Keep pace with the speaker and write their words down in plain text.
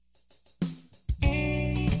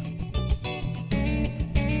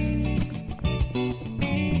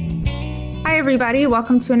everybody.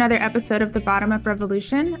 Welcome to another episode of the Bottom Up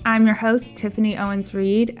Revolution. I'm your host, Tiffany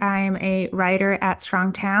Owens-Reed. I am a writer at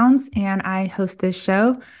Strong Towns, and I host this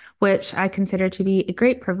show, which I consider to be a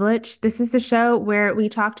great privilege. This is the show where we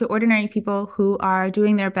talk to ordinary people who are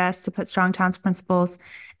doing their best to put Strong Towns principles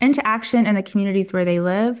into action in the communities where they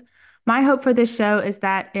live. My hope for this show is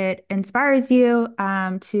that it inspires you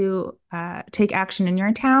to take action in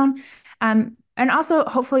your town. And also,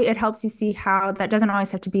 hopefully, it helps you see how that doesn't always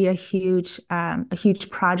have to be a huge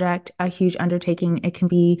project, a huge undertaking. It can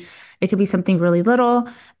be something really little.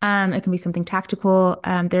 It can be something tactical.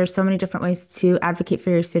 There's so many different ways to advocate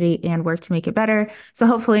for your city and work to make it better. So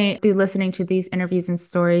hopefully, through listening to these interviews and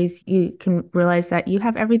stories, you can realize that you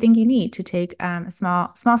have everything you need to take a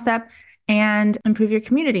small step and improve your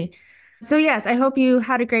community. So yes, I hope you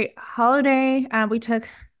had a great holiday. We took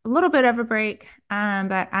a little bit of a break,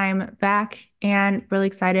 but I'm back and really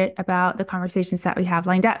excited about the conversations that we have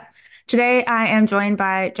lined up. Today, I am joined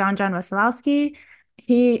by John Wesolowski.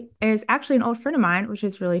 He is actually an old friend of mine, which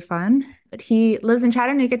is really fun. But he lives in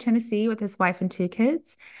Chattanooga, Tennessee, with his wife and two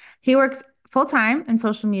kids. He works full-time in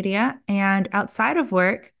social media and outside of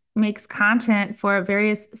work makes content for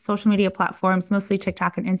various social media platforms, mostly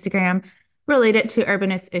TikTok and Instagram, related to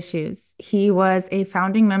urbanist issues. He was a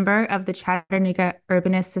founding member of the Chattanooga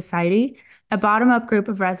Urbanist Society, a bottom-up group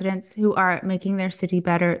of residents who are making their city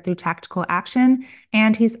better through tactical action.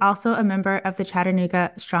 And he's also a member of the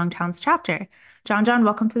Chattanooga Strong Towns chapter. John,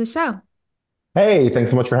 welcome to the show. Hey,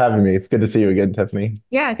 thanks so much for having me. It's good to see you again, Tiffany.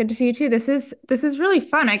 Yeah, good to see you too. This is really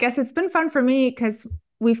fun. I guess it's been fun for me because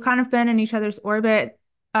we've kind of been in each other's orbit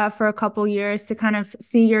for a couple years to kind of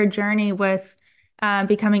see your journey with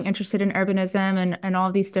becoming interested in urbanism and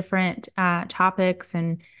all these different topics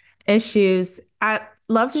and issues. I'd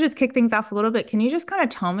love to just kick things off a little bit. Can you just kind of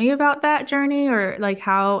tell me about that journey or like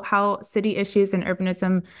how city issues and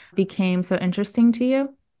urbanism became so interesting to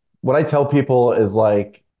you? What I tell people is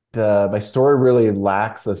like my story really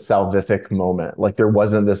lacks a salvific moment. Like there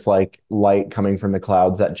wasn't this like light coming from the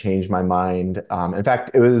clouds that changed my mind. In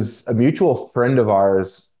fact, it was a mutual friend of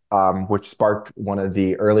ours, which sparked one of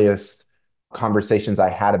the earliest conversations I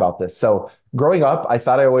had about this. So growing up, I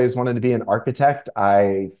thought I always wanted to be an architect.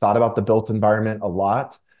 I thought about the built environment a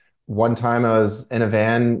lot. One time I was in a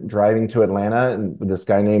van driving to Atlanta and with this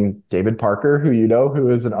guy named David Parker, who you know, who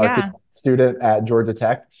is an Yeah. architect student at Georgia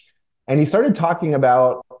Tech. And he started talking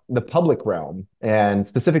about the public realm. And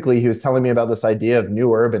specifically, he was telling me about this idea of new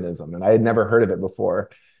urbanism. And I had never heard of it before.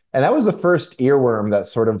 And that was the first earworm that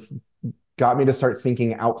sort of got me to start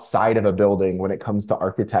thinking outside of a building when it comes to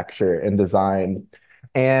architecture and design.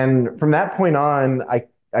 And from that point on,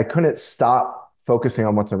 I couldn't stop focusing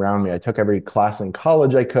on what's around me. I took every class in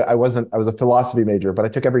college I could. I was a philosophy major, but I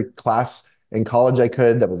took every class in college I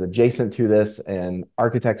could that was adjacent to this and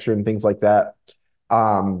architecture and things like that.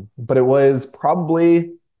 But it was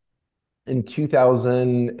probably in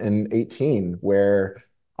 2018 where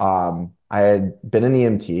I had been an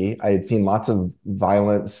EMT. I had seen lots of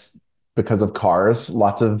violence because of cars,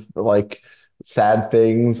 lots of like sad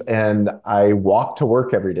things. And I walked to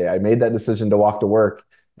work every day. I made that decision to walk to work.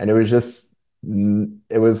 And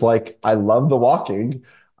it was like, I love the walking.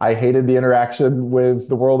 I hated the interaction with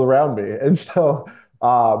the world around me. And so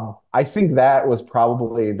I think that was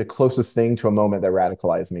probably the closest thing to a moment that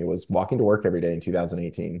radicalized me was walking to work every day in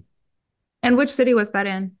 2018. And which city was that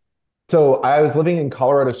in? So I was living in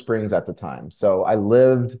Colorado Springs at the time. So I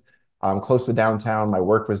lived close to downtown. My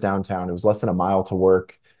work was downtown. It was less than a mile to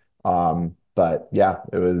work. But yeah,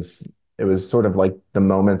 it was sort of like the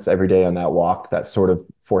moments every day on that walk that sort of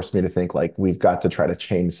forced me to think like we've got to try to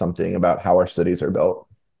change something about how our cities are built.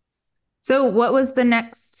 So what was the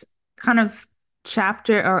next kind of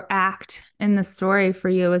chapter or act in the story for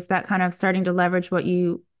you? Is that kind of starting to leverage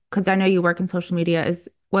because I know you work in social media,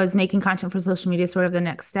 was making content for social media sort of the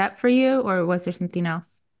next step for you, or was there something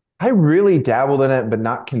else? I really dabbled in it, but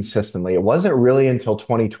not consistently. It wasn't really until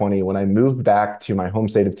 2020 when I moved back to my home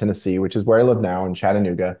state of Tennessee, which is where I live now in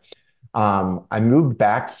Chattanooga. I moved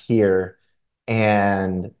back here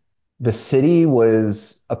and the city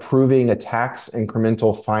was approving a tax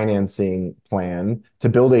incremental financing plan to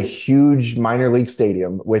build a huge minor league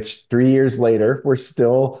stadium, which 3 years later, we're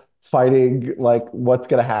still fighting like what's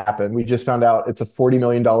going to happen. We just found out it's a $40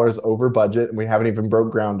 million over budget and we haven't even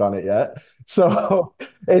broke ground on it yet. So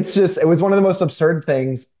it was one of the most absurd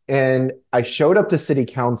things. And I showed up to city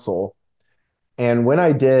council. And when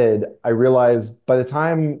I did, I realized by the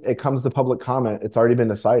time it comes to public comment, it's already been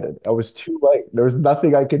decided. I was too late. There was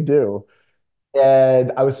nothing I could do.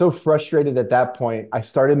 And I was so frustrated at that point, I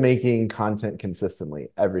started making content consistently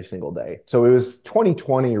every single day. So it was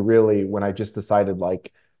 2020 really when I just decided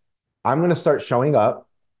like, I'm going to start showing up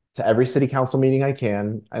to every city council meeting I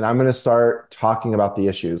can, and I'm going to start talking about the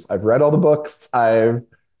issues. I've read all the books, I've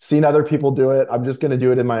seen other people do it. I'm just going to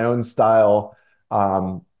do it in my own style.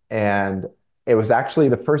 And it was actually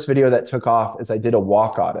the first video that took off is I did a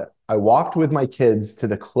walk audit. I walked with my kids to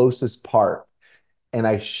the closest park and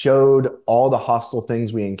I showed all the hostile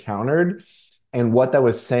things we encountered and what that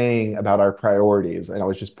was saying about our priorities. And I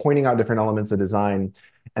was just pointing out different elements of design.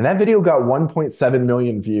 And that video got 1.7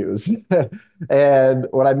 million views. And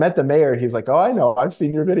when I met the mayor, he's like, "Oh, I know, I've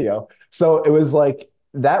seen your video." So it was like,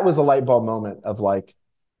 that was a light bulb moment of like,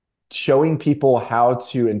 showing people how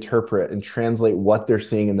to interpret and translate what they're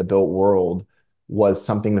seeing in the built world was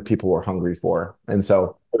something that people were hungry for. And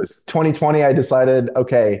so it was 2020, I decided,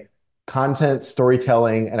 okay, content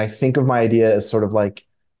storytelling. And I think of my idea as sort of like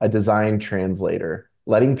a design translator,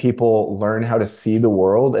 letting people learn how to see the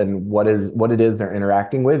world and what it is they're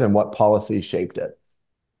interacting with and what policies shaped it.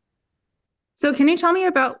 So, can you tell me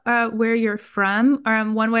about where you're from?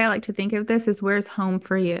 One way I like to think of this is where's home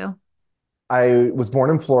for you? I was born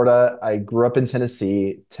in Florida. I grew up in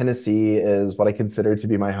Tennessee. Tennessee is what I consider to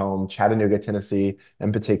be my home, Chattanooga, Tennessee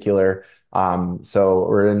in particular. So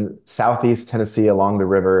we're in Southeast Tennessee along the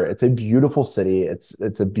river. It's a beautiful city.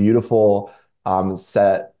 It's a beautiful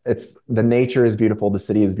set. It's the nature is beautiful. The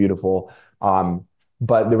city is beautiful.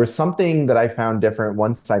 But there was something that I found different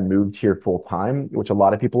once I moved here full time, which a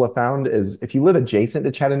lot of people have found is if you live adjacent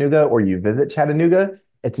to Chattanooga or you visit Chattanooga,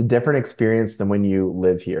 it's a different experience than when you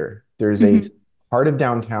live here. There's a Mhm. part of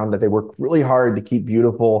downtown that they work really hard to keep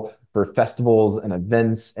beautiful for festivals and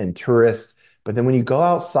events and tourists. But then when you go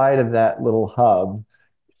outside of that little hub,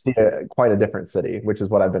 you see quite a different city, which is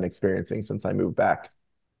what I've been experiencing since I moved back.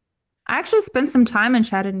 I actually spent some time in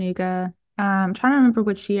Chattanooga. I'm trying to remember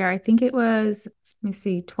which year. I think it was, let me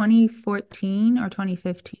see, 2014 or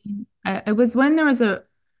 2015. It was when there was a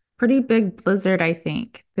pretty big blizzard, I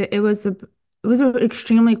think. It was an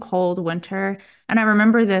extremely cold winter. And I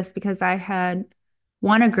remember this because I had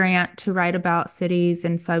won a grant to write about cities.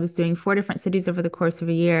 And so I was doing four different cities over the course of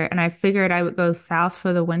a year. And I figured I would go south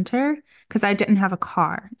for the winter because I didn't have a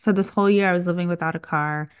car. So this whole year I was living without a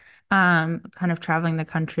car, kind of traveling the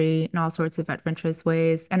country in all sorts of adventurous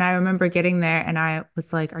ways. And I remember getting there and I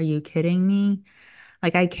was like, are you kidding me?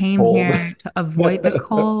 Like I came Cold. here to avoid the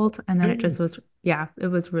cold, and then it just was, yeah, it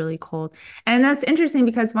was really cold. And that's interesting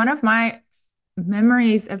because one of my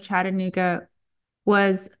memories of Chattanooga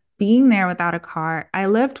was being there without a car. I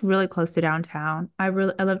lived really close to downtown. I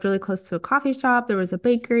lived really close to a coffee shop. There was a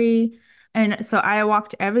bakery. And so I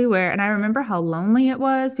walked everywhere and I remember how lonely it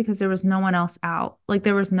was because there was no one else out. Like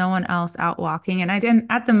there was no one else out walking. And I didn't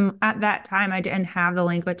at that time I didn't have the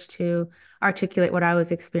language to articulate what I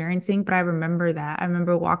was experiencing, but I remember that. I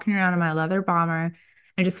remember walking around in my leather bomber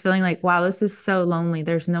and just feeling like, wow, this is so lonely.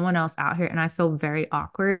 There's no one else out here. And I feel very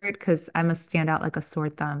awkward because I must stand out like a sore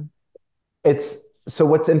thumb. It's so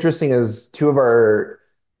what's interesting is two of our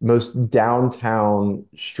most downtown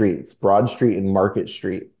streets, Broad Street and Market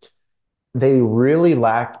Street, they really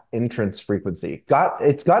lack entrance frequency.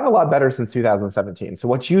 It's gotten a lot better since 2017. So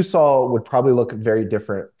what you saw would probably look very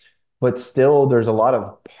different, but still there's a lot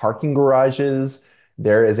of parking garages.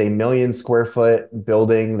 There is a 1 million square foot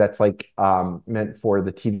building that's like meant for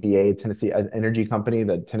the TVA, Tennessee Energy Company,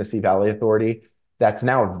 the Tennessee Valley Authority. That's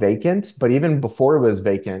now vacant, but even before it was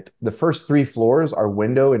vacant, the first three floors are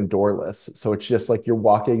window and doorless. So it's just like you're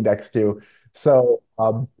walking next to. So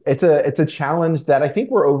it's a challenge that I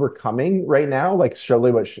think we're overcoming right now, like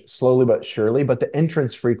slowly but surely. But the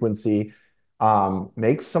entrance frequency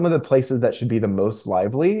makes some of the places that should be the most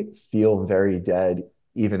lively feel very dead,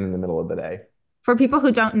 even in the middle of the day. For people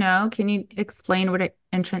who don't know, can you explain what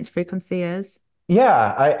entrance frequency is?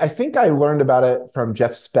 Yeah, I think I learned about it from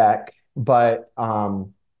Jeff Speck, but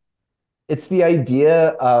it's the idea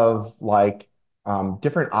of like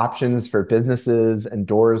different options for businesses and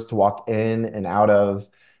doors to walk in and out of.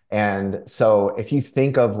 And so if you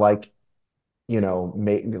think of like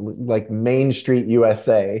like Main Street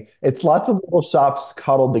USA. It's lots of little shops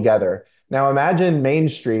cuddled together. Now imagine Main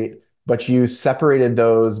Street, but you separated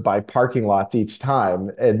those by parking lots each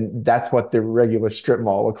time, and that's what the regular strip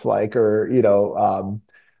mall looks like, or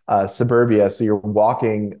suburbia. So you're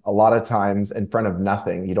walking a lot of times in front of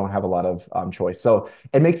nothing. You don't have a lot of choice. So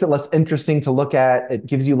it makes it less interesting to look at. It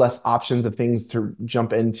gives you less options of things to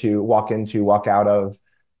jump into, walk out of.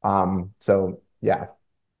 So yeah.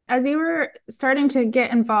 As you were starting to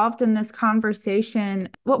get involved in this conversation,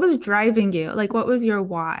 what was driving you? Like, what was your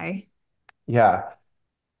why? Yeah.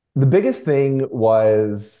 The biggest thing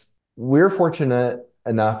was we're fortunate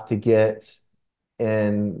enough to get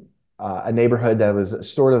in a neighborhood that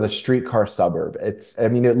was sort of a streetcar suburb. I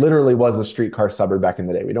mean, it literally was a streetcar suburb back in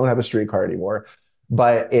the day. We don't have a streetcar anymore,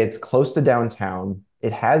 but it's close to downtown.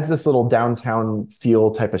 It has this little downtown feel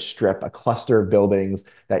type of strip, a cluster of buildings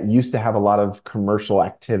that used to have a lot of commercial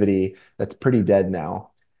activity that's pretty dead now.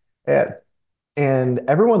 And, and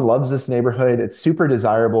everyone loves this neighborhood. It's super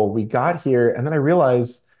desirable. We got here, and then I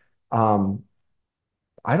realized um,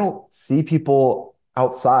 I don't see people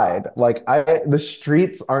outside. The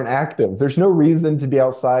streets aren't active. There's no reason to be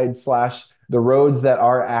outside, slash the roads that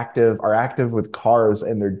are active with cars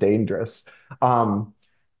and they're dangerous. Um,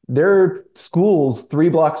 there are schools 3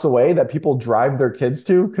 blocks away that people drive their kids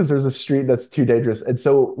to because there's a street that's too dangerous. And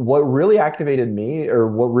so what really activated me, or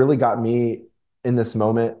what really got me in this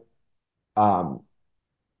moment, um,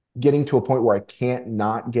 getting to a point where I can't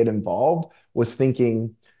not get involved, was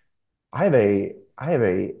thinking, I have a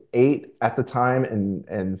 8 at the time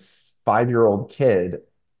and 5-year-old kid.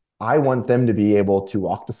 I want them to be able to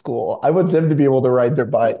walk to school. I want them to be able to ride their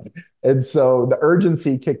bike. And so the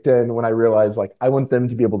urgency kicked in when I realized, like, I want them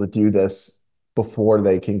to be able to do this before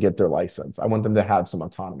they can get their license. I want them to have some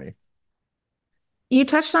autonomy. You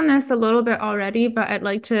touched on this a little bit already, but I'd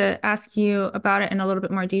like to ask you about it in a little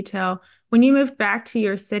bit more detail. When you moved back to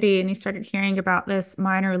your city and you started hearing about this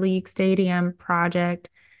minor league stadium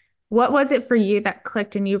project, what was it for you that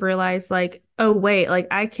clicked and you realized like, oh wait, like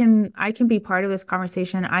I can be part of this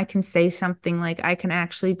conversation. I can say something, like I can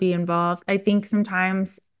actually be involved. I think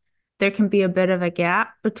sometimes there can be a bit of a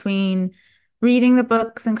gap between reading the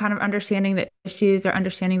books and kind of understanding the issues or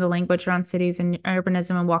understanding the language around cities and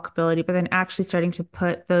urbanism and walkability, but then actually starting to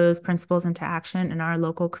put those principles into action in our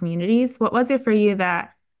local communities. What was it for you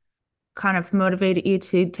that kind of motivated you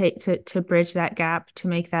to to bridge that gap, to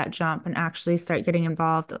make that jump and actually start getting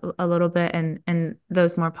involved a little bit in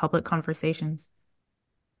those more public conversations?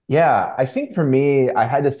 Yeah, I think for me, I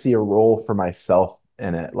had to see a role for myself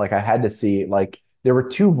in it. Like I had to see, like, there were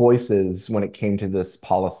two voices when it came to this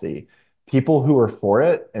policy, people who were for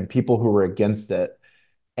it and people who were against it.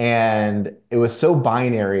 And it was so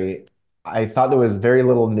binary. I thought there was very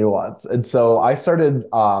little nuance. And so I started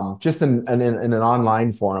just in an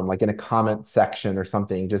online forum, like in a comment section or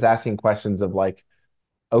something, just asking questions of like,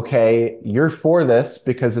 okay, you're for this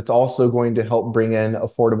because it's also going to help bring in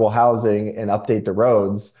affordable housing and update the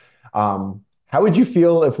roads. How would you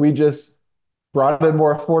feel if we just brought in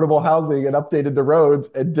more affordable housing and updated the roads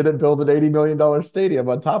and didn't build an $80 million stadium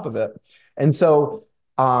on top of it? And so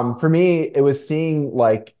for me, it was seeing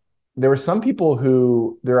like there were some people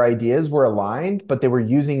who their ideas were aligned, but they were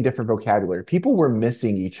using different vocabulary. People were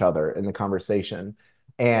missing each other in the conversation.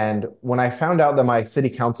 And when I found out that my city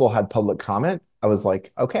council had public comment, I was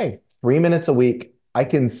like, okay, 3 minutes a week, I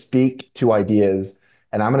can speak to ideas,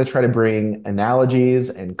 and I'm going to try to bring analogies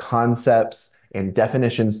and concepts and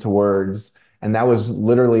definitions to words. And that was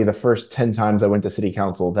literally the first 10 times I went to city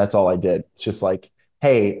council. That's all I did. It's just like,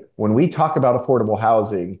 hey, when we talk about affordable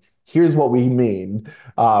housing, here's what we mean.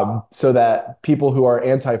 So that people who are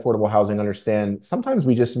anti-affordable housing understand sometimes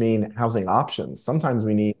we just mean housing options. Sometimes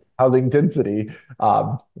we need housing density.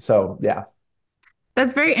 So yeah.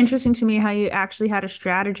 That's very interesting to me how you actually had a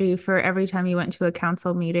strategy for every time you went to a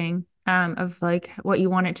council meeting, of like what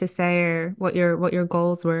you wanted to say or what your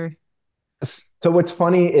goals were. So what's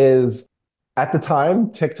funny is at the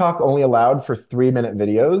time, TikTok only allowed for 3 minute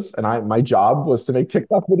videos, and my job was to make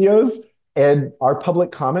TikTok videos. And our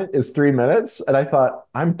public comment is 3 minutes. And I thought,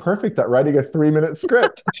 I'm perfect at writing a 3 minute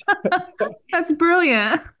script. That's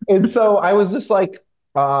brilliant. And so I was just like,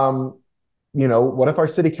 um, what if our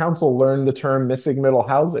city council learned the term missing middle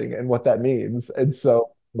housing and what that means? And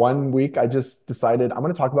so one week I just decided I'm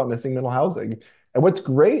going to talk about missing middle housing. And what's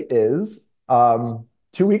great is 2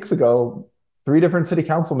 weeks ago, 3 different city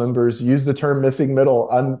council members used the term missing middle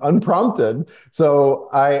unprompted. So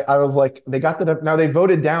I was like, they got that. Now they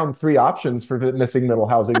voted down 3 options for missing middle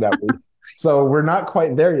housing that week. So we're not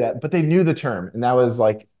quite there yet, but they knew the term. And that was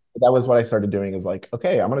what I started doing, is like,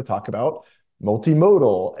 okay, I'm going to talk about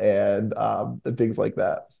multimodal and things like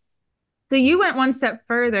that. So you went one step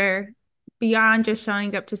further beyond just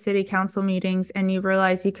showing up to city council meetings and you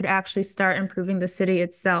realized you could actually start improving the city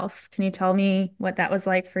itself. Can you tell me what that was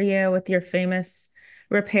like for you with your famous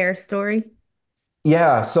repair story?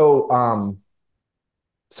 Yeah. So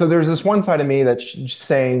there's this one side of me that's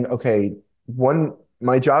saying, okay,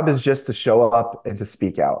 my job is just to show up and to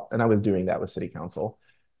speak out. And I was doing that with city council.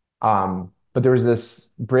 But there was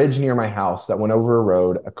this bridge near my house that went over a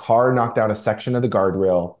road. A car knocked out a section of the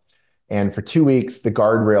guardrail. And for 2 weeks, the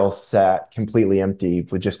guardrail sat completely empty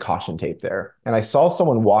with just caution tape there. And I saw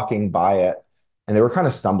someone walking by it and they were kind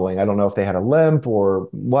of stumbling. I don't know if they had a limp or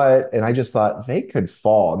what. And I just thought they could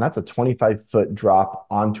fall. And that's a 25-foot drop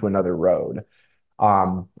onto another road.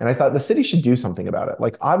 And I thought the city should do something about it.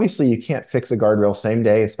 Like, obviously, you can't fix a guardrail same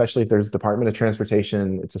day, especially if there's Department of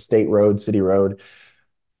Transportation, it's a state road, city road.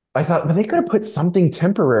 I thought, but they could have put something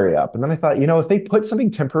temporary up. And then I thought, if they put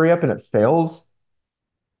something temporary up and it fails,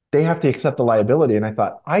 they have to accept the liability. And I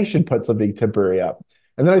thought, I should put something temporary up.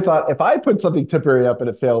 And then I thought, if I put something temporary up and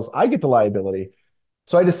it fails, I get the liability.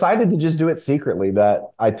 So I decided to just do it secretly. That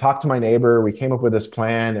I talked to my neighbor, we came up with this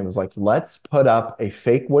plan and was like, let's put up a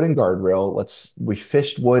fake wooden guardrail. We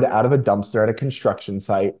fished wood out of a dumpster at a construction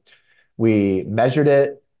site. We measured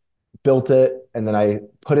it, built it, and then I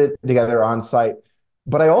put it together on site.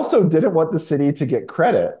 But I also didn't want the city to get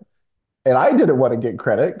credit. And I didn't want to get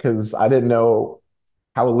credit because I didn't know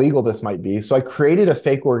how illegal this might be. So I created a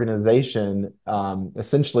fake organization,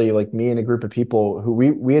 essentially like me and a group of people who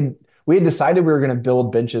we had decided we were going to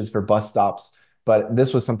build benches for bus stops, but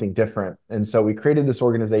this was something different. And so we created this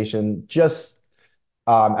organization just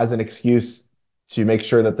as an excuse to make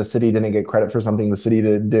sure that the city didn't get credit for something the city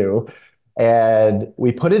didn't do. And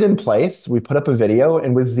we put it in place. We put up a video,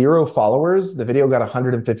 and with 0 followers, the video got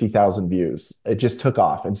 150,000 views. It just took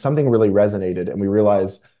off, and something really resonated. And we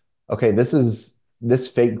realized, okay, this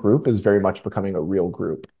fake group is very much becoming a real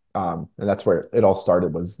group. And that's where it all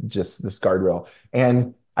started, was just this guardrail.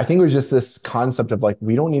 And I think it was just this concept of like,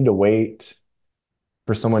 we don't need to wait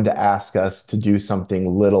for someone to ask us to do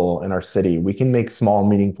something little in our city. We can make small,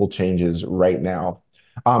 meaningful changes right now.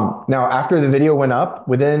 Now, after the video went up,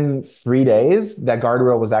 within 3 days, that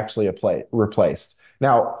guardrail was actually replaced.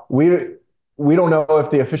 Now, we don't know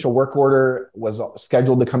if the official work order was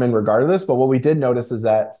scheduled to come in regardless, but what we did notice is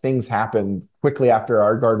that things happened quickly after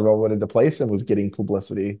our guardrail went into place and was getting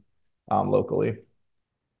publicity locally.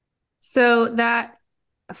 So that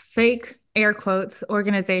fake air quotes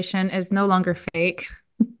organization is no longer fake.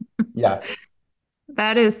 Yeah,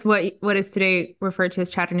 That is what is today referred to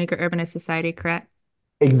as Chattanooga Urbanist Society, correct?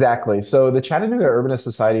 exactly. So the Chattanooga Urbanist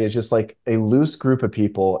Society is just like a loose group of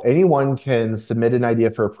people. Anyone can submit an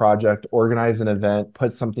idea for a project, organize an event,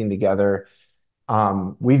 put something together.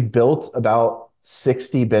 We've built about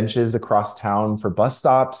 60 benches across town for bus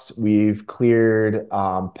stops. We've cleared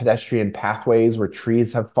pedestrian pathways where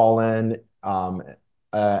trees have fallen.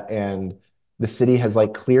 And the city has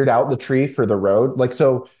like cleared out the tree for the road. Like,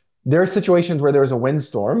 so there are situations where there was a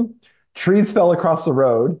windstorm, trees fell across the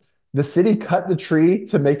road. The city cut the tree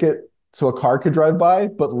to make it so a car could drive by,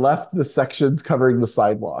 but left the sections covering the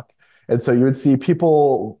sidewalk. And so you would see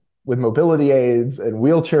people with mobility aids and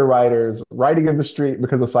wheelchair riders riding in the street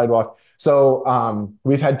because of the sidewalk. So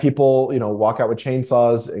we've had people, walk out with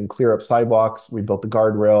chainsaws and clear up sidewalks. We built the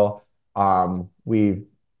guardrail. We've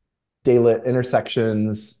daylit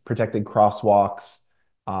intersections, protected crosswalks,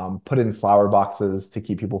 put in flower boxes to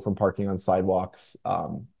keep people from parking on sidewalks.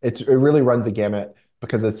 It really runs a gamut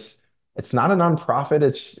because it's not a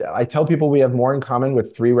nonprofit. I tell people we have more in common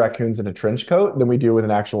with 3 raccoons in a trench coat than we do with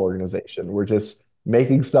an actual organization. We're just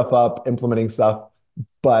making stuff up, implementing stuff,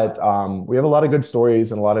 but we have a lot of good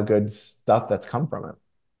stories and a lot of good stuff that's come from it.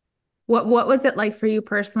 What was it like for you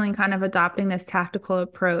personally, kind of adopting this tactical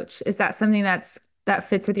approach? Is that something that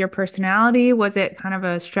fits with your personality? Was it kind of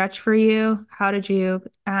a stretch for you? How did you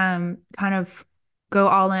kind of go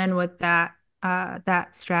all in with that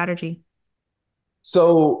strategy?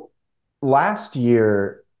 So last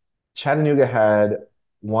year, Chattanooga had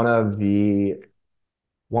one of the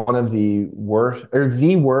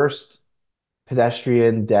worst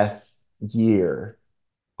pedestrian death year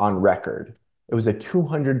on record. It was a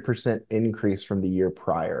 200% increase from the year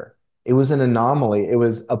prior. It was an anomaly. It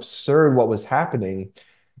was absurd what was happening,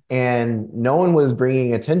 and no one was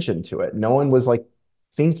bringing attention to it. No one was like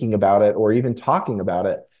thinking about it or even talking about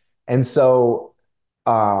it. And so,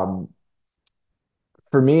 um,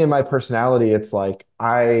 for me and my personality, it's like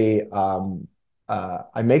I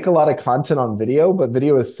make a lot of content on video, but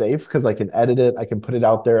video is safe because I can edit it, I can put it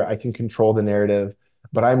out there, I can control the narrative.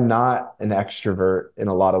 But I'm not an extrovert in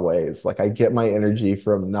a lot of ways. Like, I get my energy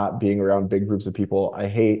from not being around big groups of people. I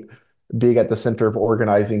hate being at the center of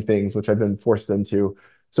organizing things, which I've been forced into.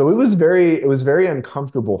 So it was very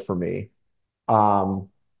uncomfortable for me. Um,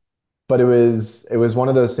 but it was one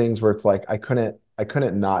of those things where it's like I couldn't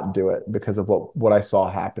not do it because of what I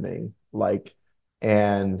saw happening. Like,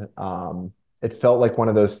 and it felt like one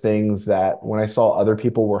of those things that when I saw other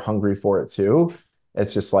people were hungry for it too,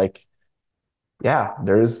 it's just like, yeah,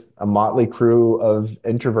 there's a motley crew of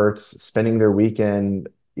introverts spending their weekend,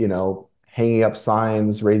 hanging up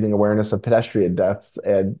signs, raising awareness of pedestrian deaths,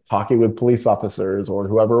 and talking with police officers or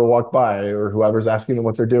whoever will walk by or whoever's asking them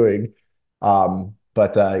what they're doing.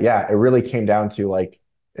 But yeah, it really came down to like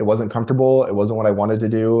it wasn't comfortable, it wasn't what I wanted to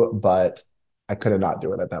do, but I could not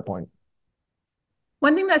do it at that point.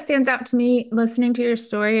 One thing that stands out to me listening to your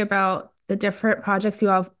story about the different projects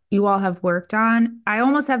you all have worked on, I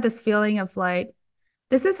almost have this feeling of like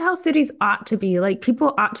this is how cities ought to be. Like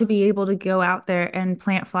people ought to be able to go out there and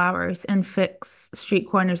plant flowers and fix street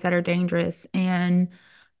corners that are dangerous and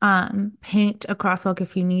paint a crosswalk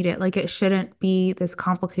if you need it. Like it shouldn't be this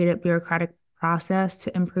complicated bureaucratic process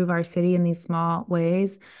to improve our city in these small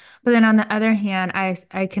ways. But then on the other hand,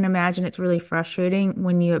 I can imagine it's really frustrating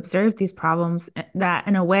when you observe these problems that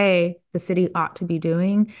in a way the city ought to be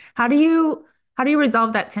doing. How do you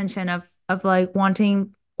resolve that tension of like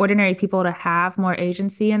wanting ordinary people to have more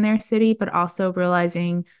agency in their city, but also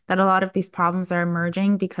realizing that a lot of these problems are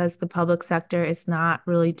emerging because the public sector is not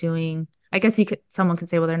really doing, I guess someone could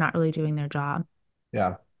say, well, they're not really doing their job.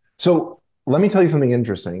 Yeah. So let me tell you something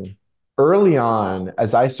interesting. Early on,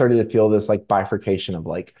 as I started to feel this like bifurcation of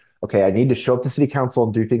like, okay, I need to show up to city council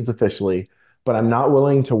and do things officially, but I'm not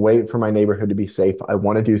willing to wait for my neighborhood to be safe. I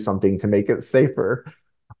want to do something to make it safer.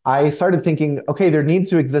 I started thinking, okay, there needs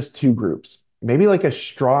to exist two groups, maybe like a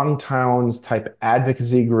strong towns type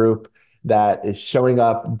advocacy group that is showing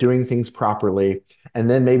up, doing things properly. And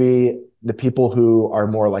then maybe the people who are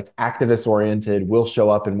more like activist oriented will show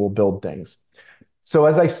up and will build things. So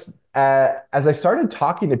as I started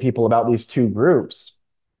talking to people about these two groups,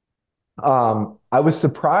 I was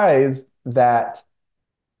surprised that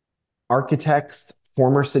architects,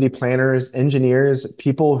 former city planners, engineers,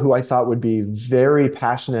 people who I thought would be very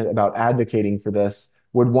passionate about advocating for this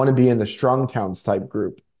would want to be in the strong towns type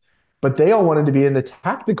group, but they all wanted to be in the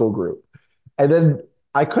tactical group. And then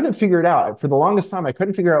I couldn't figure it out. For the longest time, I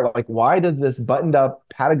couldn't figure out like why does this buttoned up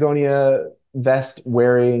Patagonia vest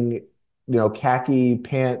wearing, khaki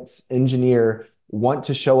pants engineer want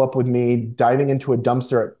to show up with me diving into a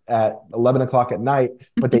dumpster at 11 o'clock at night,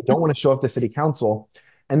 but they don't want to show up to city council.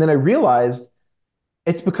 And then I realized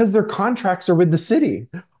it's because their contracts are with the city.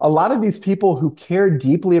 A lot of these people who care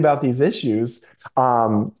deeply about these issues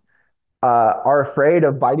are afraid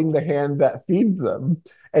of biting the hand that feeds them.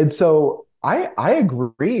 And so I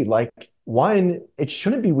agree. Like one, it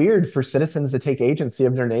shouldn't be weird for citizens to take agency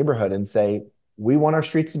of their neighborhood and say, we want our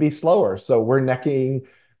streets to be slower. So we're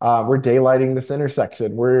daylighting this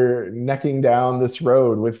intersection. We're necking down this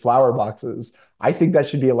road with flower boxes. I think that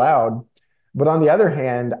should be allowed. But on the other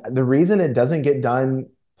hand, the reason it doesn't get done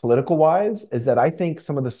political wise is that I think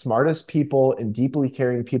some of the smartest people and deeply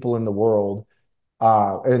caring people in the world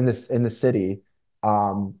in the city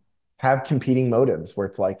um, have competing motives where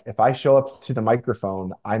it's like if I show up to the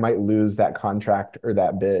microphone, I might lose that contract or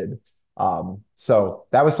that bid. So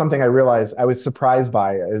that was something I realized I was surprised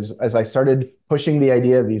by as I started pushing the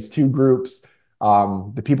idea of these two groups.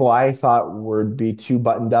 The people I thought would be too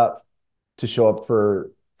buttoned up to show up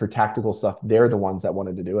for tactical stuff, they're the ones that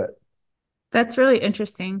wanted to do it. That's really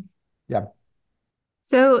interesting. Yeah.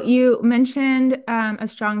 So you mentioned a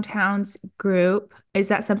Strong Towns group. Is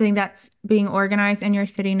that something that's being organized in your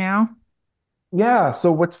city now? Yeah.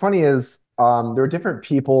 So what's funny is there were different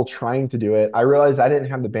people trying to do it. I realized I didn't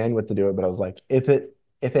have the bandwidth to do it, but I was like, if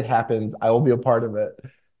it happens, I will be a part of it.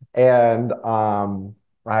 And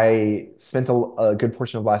I spent a good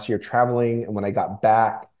portion of last year traveling, and when I got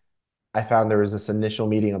back, I found there was this initial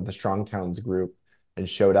meeting of the Strong Towns group and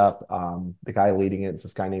showed up. The guy leading it is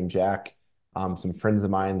this guy named Jack. Some friends of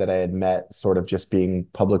mine that I had met, sort of just being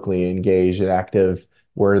publicly engaged and active,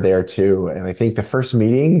 were there too. And I think the first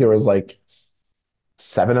meeting, there was like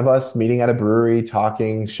seven of us meeting at a brewery,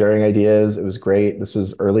 talking, sharing ideas. It was great. This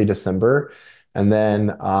was early December. And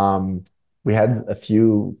then we had a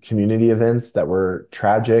few community events that were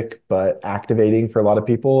tragic, but activating for a lot of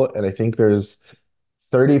people. And I think there's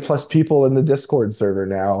 30 plus people in the Discord server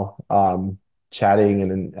now, chatting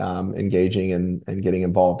and engaging and getting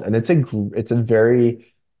involved. And it's a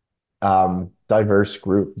very diverse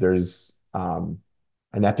group. There's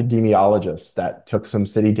an epidemiologist that took some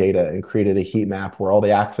city data and created a heat map where all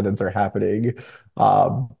the accidents are happening.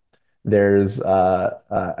 Um, there's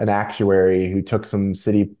an actuary who took some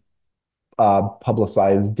city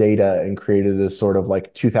publicized data and created this sort of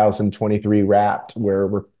like 2023 wrapped where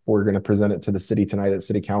we're going to present it to the city tonight at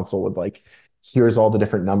city council with like here's all the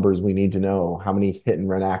different numbers we need to know, how many hit and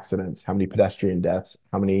run accidents, how many pedestrian deaths,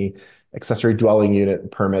 how many accessory dwelling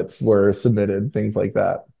unit permits were submitted, things like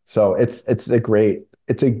that. So it's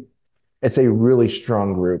a really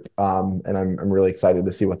strong group, and I'm really excited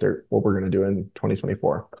to see what we're going to do in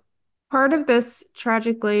 2024. Part of this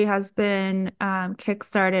tragically has been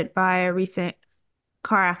kickstarted by a recent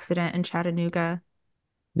car accident in Chattanooga.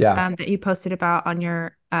 Yeah. that you posted about on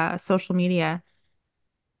your social media.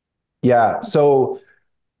 Yeah. So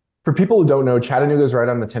for people who don't know, Chattanooga is right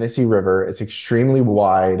on the Tennessee River. It's extremely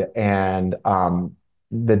wide, and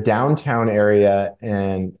the downtown area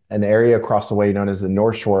and an area across the way known as the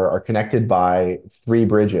North Shore are connected by three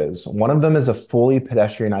bridges. One of them is a fully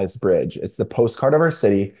pedestrianized bridge. It's the postcard of our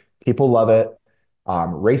city. People love it.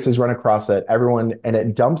 Races run across it. Everyone, and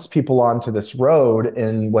it dumps people onto this road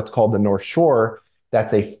in what's called the North Shore.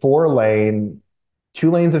 That's a four-lane,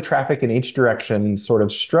 two lanes of traffic in each direction, sort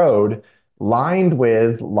of strode lined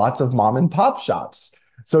with lots of mom and pop shops.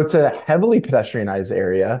 So it's a heavily pedestrianized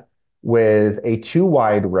area with a too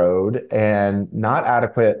wide road and not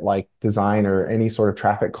adequate like design or any sort of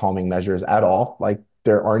traffic calming measures at all. Like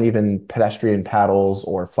there aren't even pedestrian paddles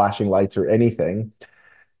or flashing lights or anything.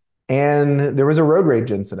 And there was a road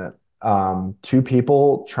rage incident. Two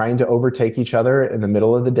people trying to overtake each other in the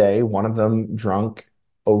middle of the day. One of them drunk,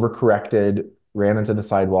 overcorrected, ran into the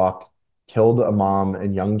sidewalk, killed a mom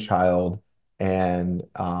and young child, and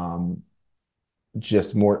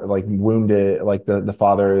just more like wounded. Like the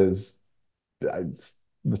father is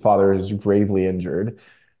gravely injured.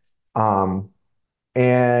 Um,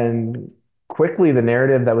 and quickly, the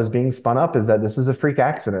narrative that was being spun up is that this is a freak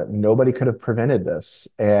accident. Nobody could have prevented this.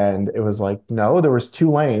 And it was like, no, there was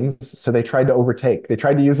two lanes. So they tried to overtake. They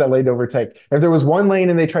tried to use that lane to overtake. If there was one lane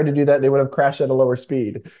and they tried to do that, they would have crashed at a lower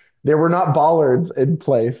speed. There were not bollards in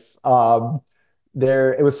place.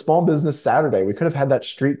 It was small business Saturday. We could have had that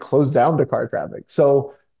street closed down to car traffic.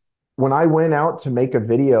 So when I went out to make a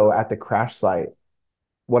video at the crash site,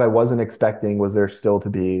 what I wasn't expecting was there still to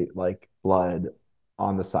be like blood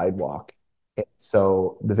on the sidewalk.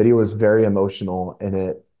 So the video was very emotional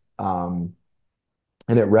um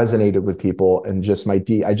and it resonated with people and just I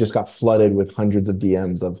just got flooded with hundreds of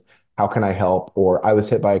DMs of how can I help or I was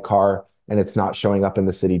hit by a car and it's not showing up in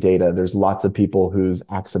the city data. There's lots of people whose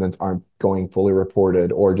accidents aren't going fully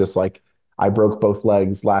reported or just like I broke both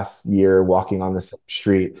legs last year walking on the same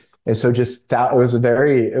street. And so just that it was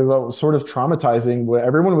sort of traumatizing where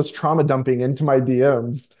everyone was trauma dumping into my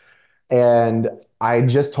DMs and I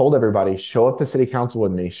just told everybody, show up to city council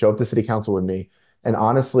with me, show up to city council with me. And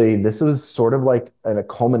honestly, this was sort of like a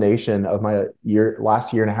culmination of my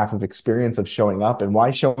last year and a half of experience of showing up. And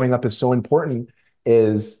why showing up is so important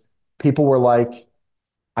is people were like,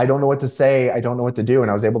 I don't know what to say. I don't know what to do.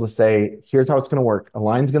 And I was able to say, here's how it's going to work. A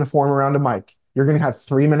line's going to form around a mic. You're going to have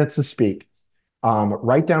 3 minutes to speak.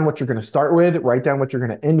 Write down what you're going to start with, write down what you're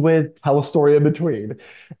going to end with, tell a story in between.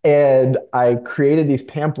 And I created these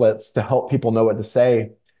pamphlets to help people know what to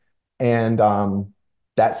say. And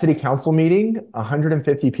that city council meeting,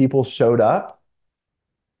 150 people showed up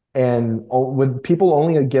and with people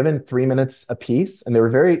only given 3 minutes apiece, and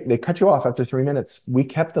they cut you off after 3 minutes. We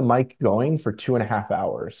kept the mic going for 2.5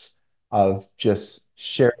 hours of just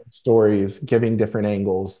sharing stories, giving different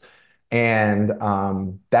angles. And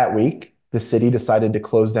that week, the city decided to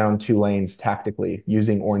close down two lanes tactically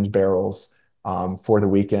using orange barrels for the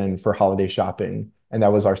weekend for holiday shopping. And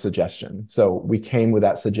that was our suggestion. So we came with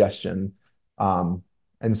that suggestion.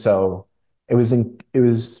 And so it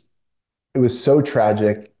was so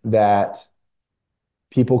tragic that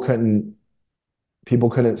people couldn't people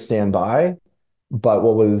couldn't stand by. But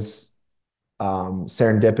what was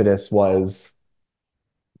serendipitous was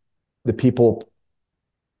the people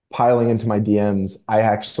piling into my DMs. I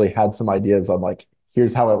actually had some ideas on like,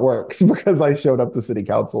 here's how it works because I showed up to city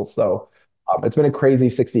council. So it's been a crazy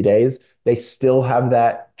 60 days. They still have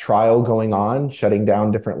that trial going on, shutting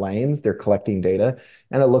down different lanes. They're collecting data,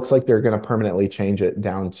 and it looks like they're going to permanently change it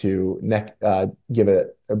down to give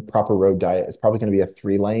it a proper road diet. It's probably going to be a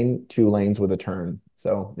 3 lane, 2 lanes with a turn.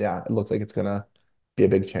 So yeah, it looks like it's going to be a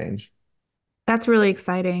big change. That's really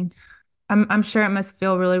exciting. I'm sure it must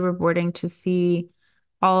feel really rewarding to see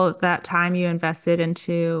all of that time you invested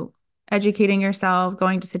into educating yourself,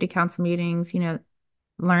 going to city council meetings,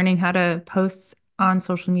 learning how to post on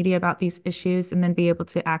social media about these issues, and then be able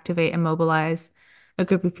to activate and mobilize a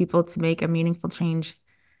group of people to make a meaningful change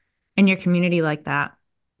in your community like that.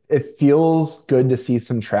 It feels good to see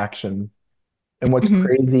some traction. And what's Mhm.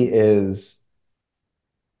 crazy is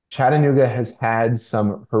Chattanooga has had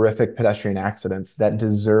some horrific pedestrian accidents that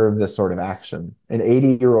deserve this sort of action. An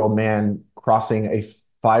 80-year-old man crossing a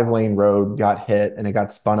 5 lane road got hit and it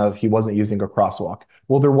got spun of he wasn't using a crosswalk.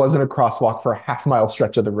 Well, there wasn't a crosswalk for a half-mile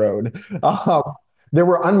stretch of the road. Um, there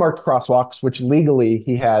were unmarked crosswalks, which legally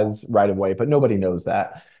he has right of way, but nobody knows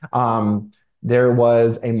that. Um, there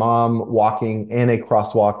was a mom walking in a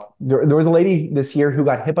crosswalk. There was a lady this year who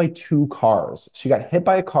got hit by two cars. She got hit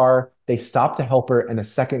by a car. They stopped to help her, and a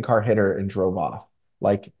second car hit her and drove off.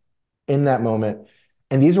 Like in that moment.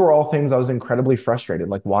 And these were all things I was incredibly frustrated.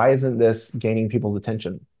 Like, why isn't this gaining people's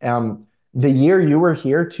attention? The year you were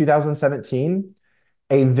here, 2017,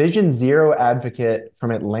 a Vision Zero advocate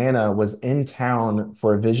from Atlanta was in town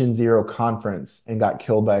for a Vision Zero conference and got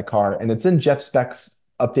killed by a car. And it's in Jeff Speck's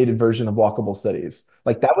updated version of Walkable Cities.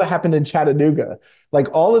 Like that would happen in Chattanooga. Like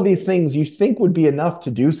all of these things you think would be enough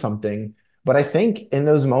to do something. But I think in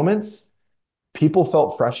those moments, people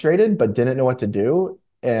felt frustrated but didn't know what to do.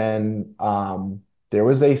 And there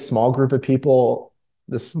was a small group of people,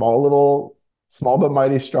 the small but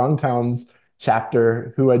mighty Strong Towns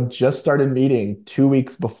chapter, who had just started meeting 2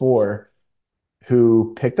 weeks before,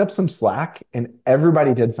 who picked up some slack and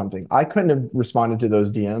everybody did something. I couldn't have responded to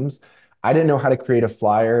those DMs. I didn't know how to create a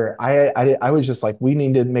flyer. I was just like, we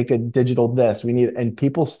need to make a digital this. We need, and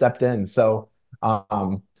people stepped in. So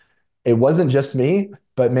um, it wasn't just me,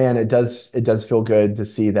 but man, it does feel good to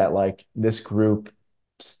see that like this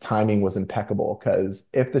group's timing was impeccable. Because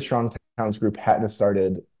if the Strong Towns group hadn't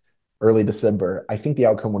started early December, I think the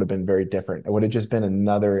outcome would have been very different. It would have just been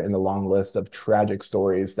another in the long list of tragic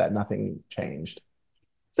stories that nothing changed.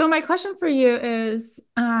 So my question for you is,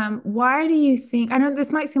 why do you think, I know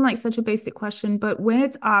this might seem like such a basic question, but when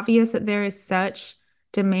it's obvious that there is such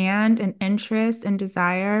demand and interest and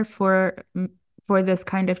desire for this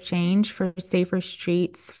kind of change, for safer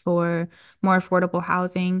streets, for more affordable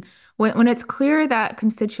housing, when it's clear that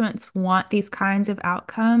constituents want these kinds of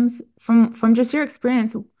outcomes, from just your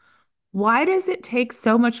experience, why does it take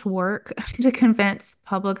so much work to convince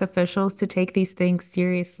public officials to take these things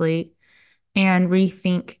seriously and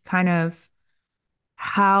rethink kind of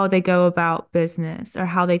how they go about business or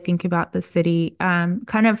how they think about the city?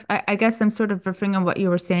 I guess I'm sort of referring on what you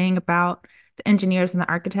were saying about the engineers and the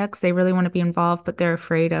architects. They really want to be involved, but they're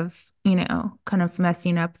afraid of, kind of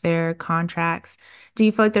messing up their contracts. Do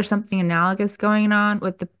you feel like there's something analogous going on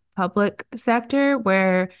with the public sector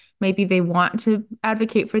where maybe they want to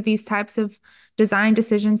advocate for these types of design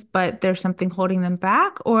decisions, but there's something holding them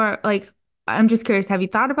back? Or like, I'm just curious, have you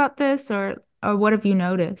thought about this or what have you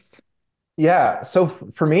noticed? Yeah. So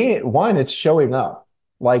for me, one, it's showing up.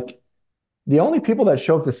 Like the only people that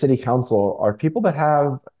show up to city council are people that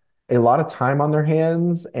have a lot of time on their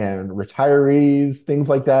hands and retirees, things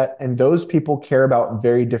like that. And those people care about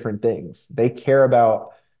very different things. They care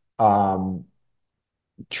about um,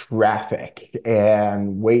 traffic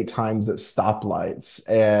and wait times at stoplights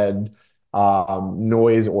and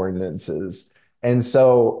noise ordinances. And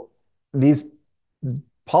so these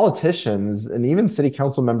politicians and even city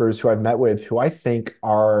council members who I've met with who I think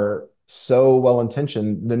are so well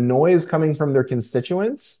intentioned, the noise coming from their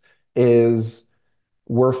constituents is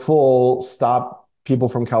we're full, stop people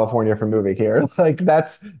from California from moving here. Like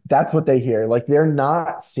that's what they hear. Like they're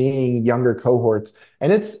not seeing younger cohorts.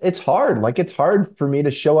 And it's hard. Like it's hard for me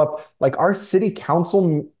to show up. Like our city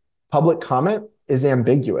council public comment is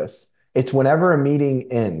ambiguous. It's whenever a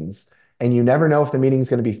meeting ends. And you never know if the meeting is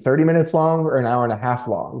going to be 30 minutes long or an hour and a half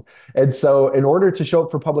long. And so in order to show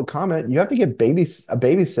up for public comment, you have to get a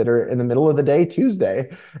babysitter in the middle of the day,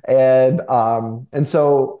 Tuesday. And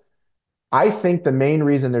so I think the main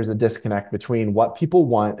reason there's a disconnect between what people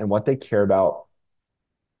want and what they care about,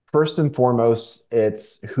 first and foremost,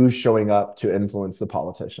 it's who's showing up to influence the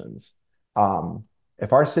politicians. Um,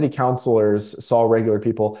 if our city councilors saw regular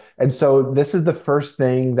people, and so this is the first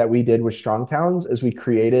thing that we did with Strong Towns is we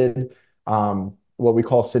created what we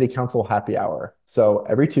call city council happy hour. So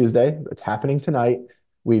every Tuesday, it's happening tonight.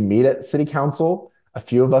 We meet at city council. A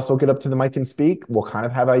few of us will get up to the mic and speak. We'll kind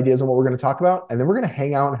of have ideas on what we're going to talk about, and then we're going to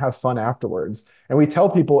hang out and have fun afterwards. And we tell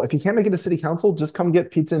people if you can't make it to city council, just come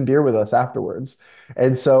get pizza and beer with us afterwards.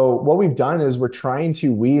 And so what we've done is we're trying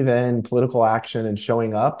to weave in political action and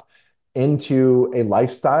showing up into a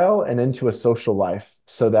lifestyle and into a social life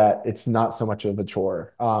so that it's not so much of a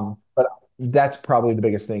chore. But that's probably the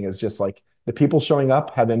biggest thing is just like the people showing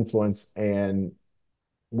up have influence and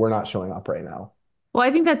we're not showing up right now. Well,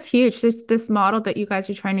 I think that's huge. There's this model that you guys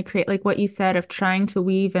are trying to create, like what you said, of trying to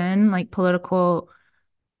weave in like political,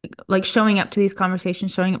 like showing up to these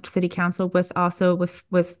conversations, showing up to city council with also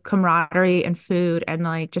with camaraderie and food and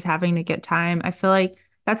like just having a good time. I feel like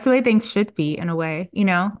that's the way things should be in a way,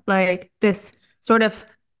 like this sort of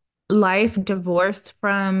life divorced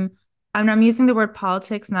from, I'm using the word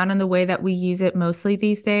politics, not in the way that we use it mostly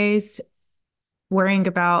these days, worrying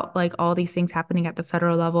about like all these things happening at the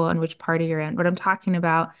federal level and which party you're in. What I'm talking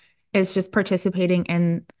about is just participating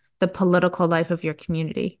in the political life of your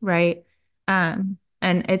community, right? And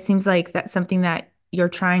it seems like that's something that you're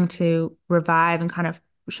trying to revive and kind of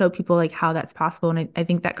show people like how that's possible. And I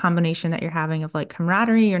think that combination that you're having of like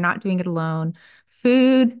camaraderie, you're not doing it alone,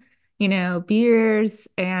 food, beers,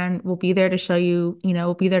 and we'll be there to show you,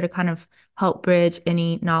 we'll be there to kind of help bridge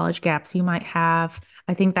any knowledge gaps you might have.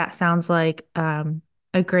 I think that sounds like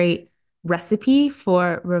a great recipe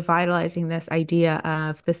for revitalizing this idea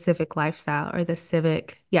of the civic lifestyle or the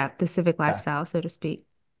civic Yeah. lifestyle, so to speak.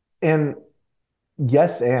 And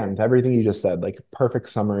yes, and everything you just said, like perfect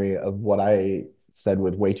summary of what I said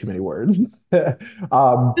with way too many words.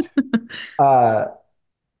 Um, uh,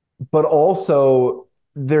 but also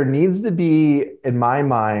there needs to be, in my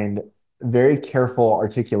mind, very careful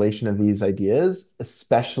articulation of these ideas,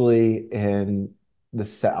 especially in the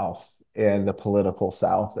South and the political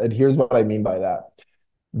South. And here's what I mean by that.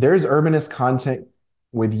 There's urbanist content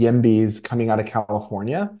with YIMBYs coming out of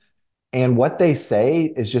California, and what they say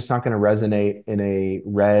is just not going to resonate in a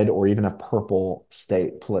red or even a purple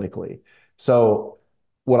state politically. So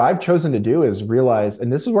what I've chosen to do is realize,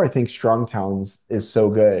 and this is where I think Strong Towns is so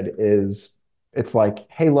good, is it's like,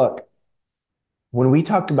 hey, look, when we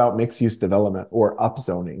talk about mixed use development or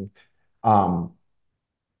upzoning, um,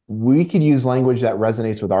 we could use language that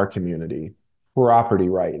resonates with our community. Property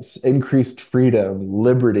rights, increased freedom,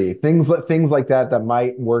 liberty, things like that that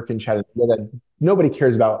might work in Chattanooga that nobody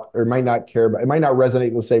cares about or might not care about. It might not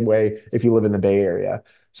resonate the same way if you live in the Bay Area.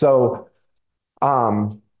 So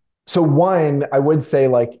um, so one, I would say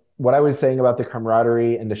like what I was saying about the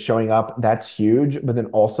camaraderie and the showing up, that's huge, but then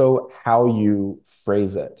also how you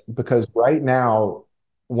phrase it. Because right now,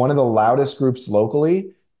 one of the loudest groups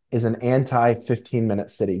locally is an anti 15-minute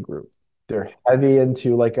city group. They're heavy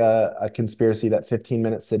into like a conspiracy that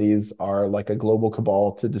 15-minute cities are like a global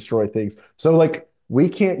cabal to destroy things. So like we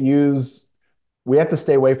have to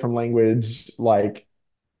stay away from language like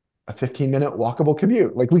a 15-minute walkable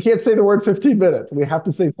commute. Like we can't say the word 15 minutes. We have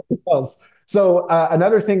to say something else. So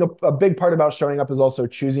another thing, a big part about showing up is also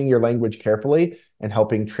choosing your language carefully and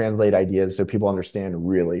helping translate ideas so people understand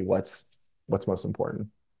really what's most important.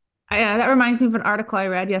 Yeah, that reminds me of an article I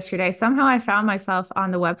read yesterday. Somehow I found myself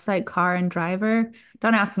on the website Car and Driver.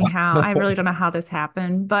 Don't ask me how. I really don't know how this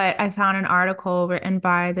happened, but I found an article written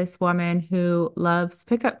by this woman who loves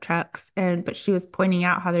pickup trucks, and but she was pointing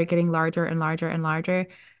out how they're getting larger and larger and larger.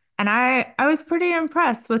 And I was pretty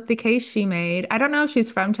impressed with the case she made. I don't know if she's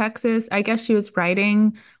from Texas. I guess she was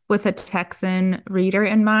writing with a Texan reader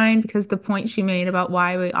in mind because the point she made about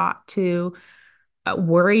why we ought to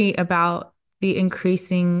worry about the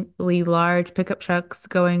increasingly large pickup trucks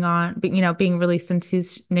going on, being released into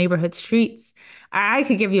these neighborhood streets. I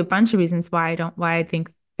could give you a bunch of reasons why I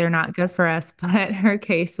think they're not good for us, but her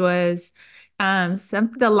case was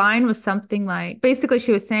the line was something like basically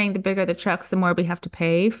she was saying the bigger the trucks, the more we have to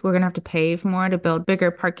pave. We're gonna have to pave more to build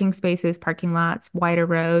bigger parking spaces, parking lots, wider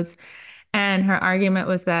roads. And her argument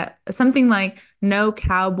was that something like no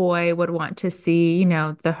cowboy would want to see,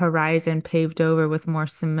 the horizon paved over with more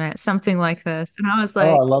cement, something like this. And I was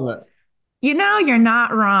Oh, I like, love it. you're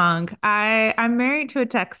not wrong. I'm married to a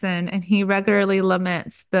Texan and he regularly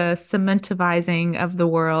laments the cementivizing of the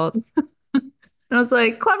world. And I was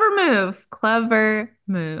like, clever move, clever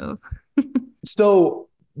move. So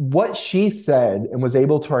what she said and was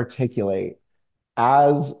able to articulate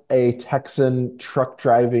as a Texan truck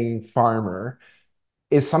driving farmer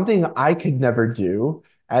is something I could never do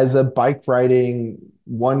as a bike riding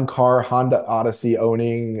one car Honda Odyssey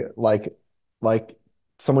owning like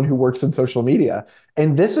someone who works in social media.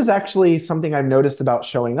 And this is actually something I've noticed about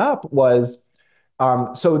showing up was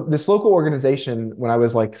so this local organization, when I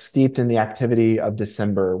was like steeped in the activity of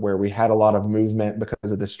December, where we had a lot of movement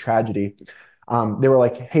because of this tragedy, they were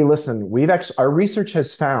like, "Hey, listen, we've actually our research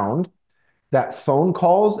has found that phone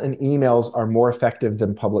calls and emails are more effective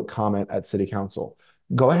than public comment at city council.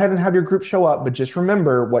 Go ahead and have your group show up, but just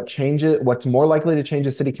remember what's more likely to change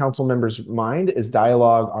a city council member's mind is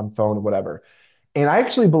dialogue on phone, whatever. And I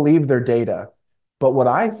actually believe their data. But what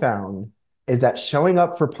I found is that showing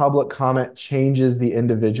up for public comment changes the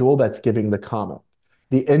individual that's giving the comment.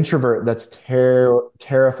 The introvert that's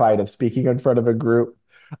terrified of speaking in front of a group,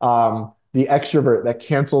 the extrovert that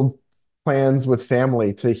canceled plans with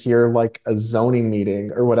family to hear like a zoning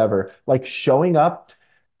meeting or whatever, like showing up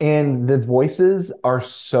and the voices are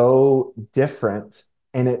so different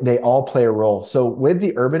and they all play a role. So with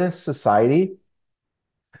the Urbanist Society,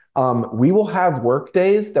 we will have work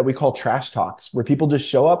days that we call trash talks, where people just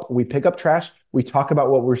show up, we pick up trash, we talk about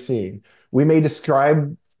what we're seeing. We may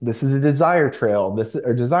describe this is a desire trail, this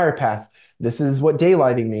or desire path. This is what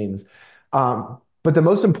daylighting means. But the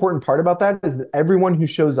most important part about that is that everyone who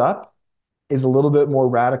shows up is a little bit more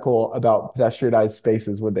radical about pedestrianized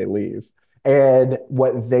spaces when they leave. And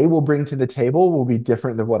what they will bring to the table will be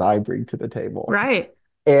different than what I bring to the table. Right.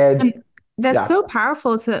 And And That's Yeah, so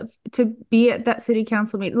powerful to be at that city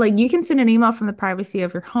council meeting. Like you can send an email from the privacy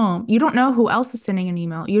of your home. You don't know who else is sending an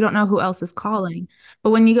email. You don't know who else is calling.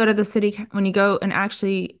 But when you go to the when you go and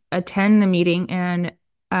actually attend the meeting and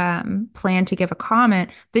plan to give a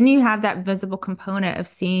comment, then you have that visible component of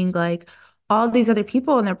seeing like all these other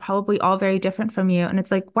people, and they're probably all very different from you. And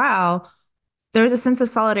it's like, wow, there's a sense of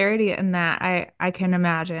solidarity in that. I can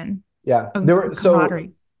imagine yeah. of There were so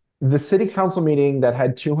camaraderie. the city council meeting that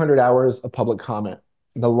had 200 hours of public comment,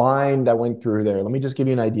 the line that went through there, let me just give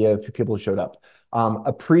you an idea of people who showed up.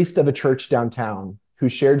 A priest of a church downtown who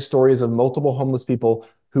shared stories of multiple homeless people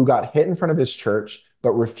who got hit in front of his church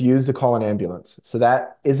but refused to call an ambulance. So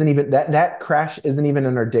that isn't even that crash isn't even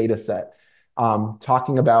in our data set.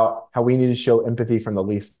 Talking about how we need to show empathy from the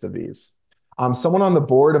least of these. Someone on the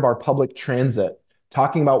board of our public transit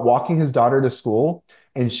talking about walking his daughter to school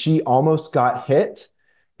and she almost got hit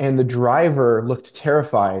and the driver looked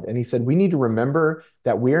terrified. And he said, we need to remember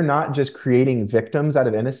that we're not just creating victims out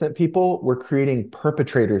of innocent people, we're creating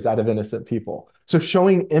perpetrators out of innocent people. So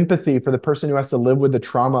showing empathy for the person who has to live with the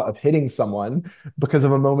trauma of hitting someone because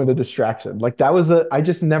of a moment of distraction. Like that was I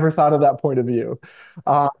just never thought of that point of view.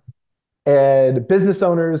 Uh, and business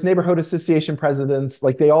owners, neighborhood association presidents,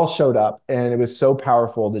 like they all showed up. And it was so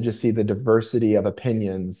powerful to just see the diversity of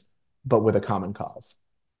opinions, but with a common cause.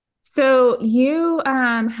 So you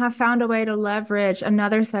have found a way to leverage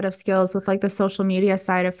another set of skills with like the social media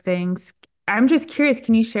side of things. I'm just curious,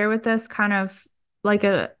 can you share with us kind of like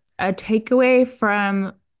a takeaway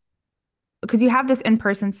from because you have this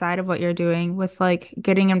in-person side of what you're doing with like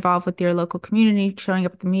getting involved with your local community, showing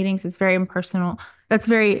up at the meetings. It's very impersonal. That's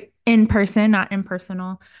very in person, not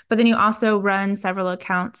impersonal. But then you also run several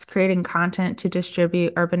accounts creating content to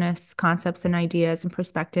distribute urbanist concepts and ideas and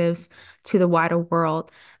perspectives to the wider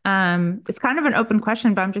world. It's kind of an open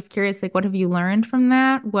question, but I'm just curious, like, what have you learned from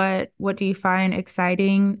that? What do you find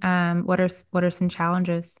exciting? What are some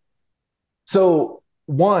challenges? So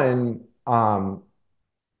one,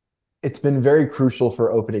 it's been very crucial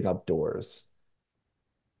for opening up doors.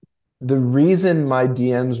 The reason my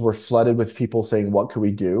DMs were flooded with people saying, "What could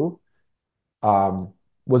we do?" Um,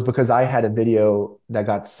 was because I had a video that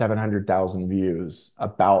got 700,000 views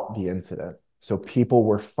about the incident. So people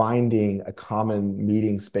were finding a common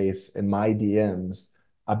meeting space in my DMs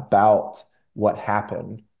about what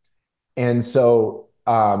happened. And so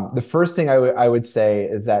the first thing I would say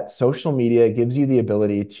is that social media gives you the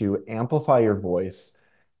ability to amplify your voice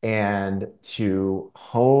and to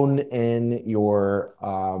hone in your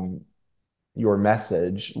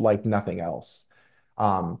message like nothing else.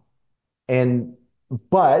 Um, and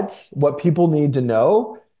but what people need to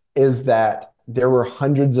know is that there were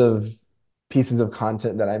hundreds of pieces of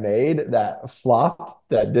content that I made that flopped,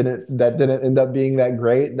 that didn't end up being that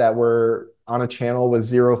great, that were on a channel with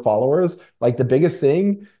zero followers. Like the biggest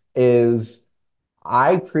thing is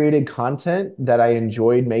I created content that I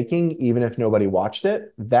enjoyed making, even if nobody watched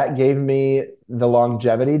it. That gave me the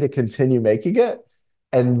longevity to continue making it.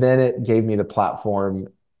 And then it gave me the platform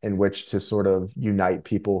in which to sort of unite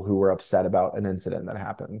people who were upset about an incident that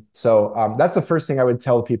happened. So that's the first thing I would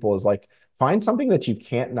tell people is like, find something that you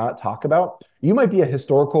can't not talk about. You might be a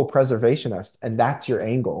historical preservationist, and that's your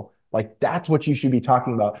angle. Like, that's what you should be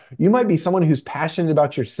talking about. You might be someone who's passionate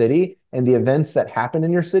about your city and the events that happen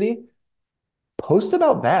in your city, post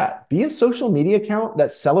about that. Be a social media account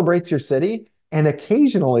that celebrates your city and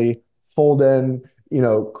occasionally fold in,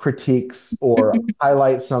 critiques or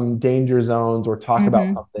highlight some danger zones or talk about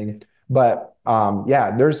Mm-hmm. something. But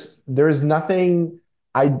yeah, there's nothing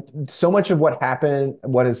I so much of what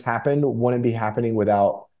has happened wouldn't be happening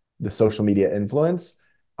without the social media influence.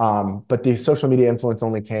 But the social media influence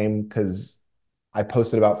only came because I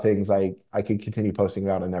posted about things I could continue posting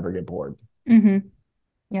about and never get bored. Mm-hmm.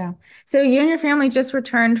 Yeah. So you and your family just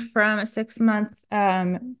returned from a 6 month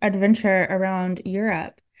adventure around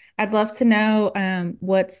Europe. I'd love to know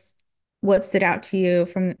what stood out to you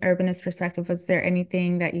from the urbanist perspective. Was there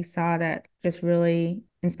anything that you saw that just really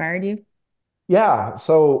inspired you? Yeah,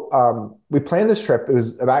 so we planned this trip. It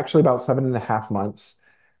was actually about 7.5 months.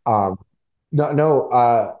 Um, no, no,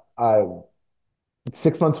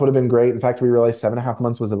 6 months would have been great. In fact, we realized 7.5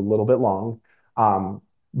 months was a little bit long.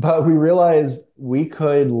 But we realized we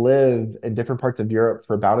could live in different parts of Europe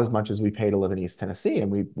for about as much as we pay to live in East Tennessee. And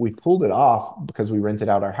we pulled it off because we rented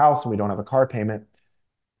out our house and we don't have a car payment.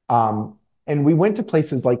 Um, and we went to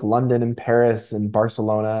places like London and Paris and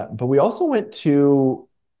Barcelona, but we also went to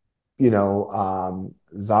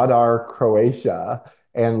Zadar, Croatia,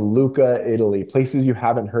 and Lucca, Italy, places you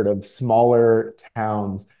haven't heard of, smaller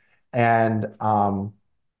towns. And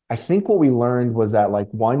I think what we learned was that like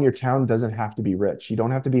one, your town doesn't have to be rich. You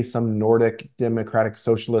don't have to be some Nordic democratic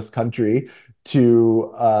socialist country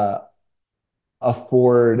to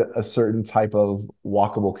afford a certain type of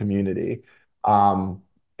walkable community. Um,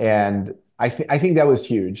 and I think that was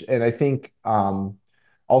huge. And I think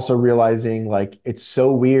also realizing like it's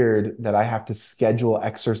so weird that I have to schedule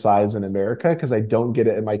exercise in America because I don't get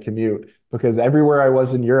it in my commute because everywhere I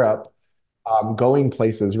was in Europe, going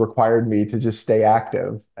places required me to just stay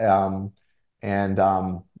active.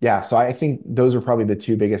 Yeah, so I think those are probably the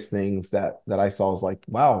two biggest things that I saw was like,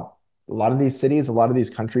 wow, a lot of these cities, a lot of these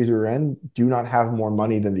countries we're in do not have more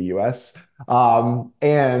money than the US.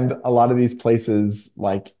 And a lot of these places,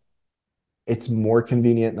 like it's more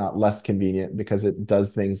convenient, not less convenient, because it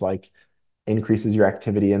does things like increases your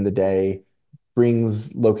activity in the day,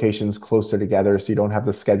 brings locations closer together so you don't have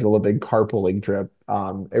to schedule a big carpooling trip.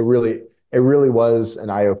 It really was an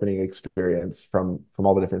eye-opening experience from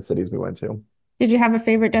all the different cities we went to. Did you have a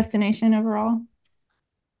favorite destination overall?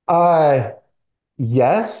 Uh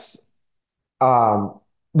yes. Um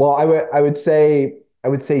well I would say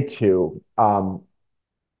two.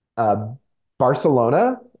 Uh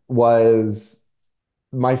Barcelona was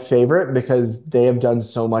my favorite because they have done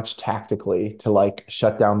so much tactically to like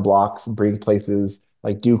shut down blocks, bring places,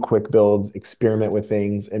 like do quick builds, experiment with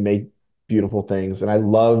things, and make beautiful things. And I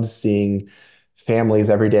loved seeing families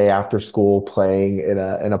every day after school playing in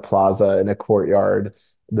a plaza in a courtyard.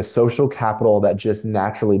 The social capital that just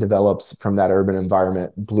naturally develops from that urban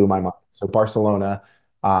environment blew my mind. So Barcelona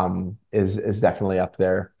is definitely up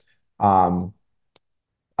there. Um,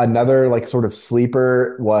 Another like sort of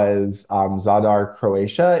sleeper was Zadar,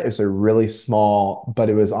 Croatia. It was a really small, but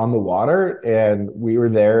it was on the water, and we were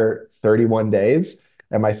there 31 days.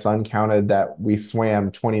 And my son counted that we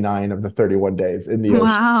swam 29 of the 31 days in the ocean.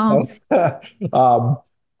 Wow. um,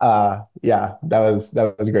 yeah, that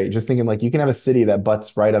was great. Just thinking like you can have a city that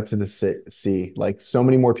butts right up to the sea. Like so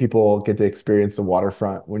many more people get to experience the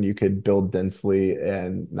waterfront when you could build densely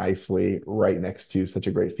and nicely right next to such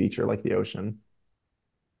a great feature like the ocean.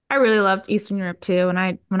 I really loved Eastern Europe too. When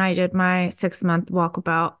I did my 6 month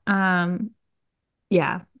walkabout.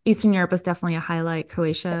 Yeah, Eastern Europe was definitely a highlight.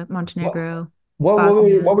 Croatia, What Montenegro, what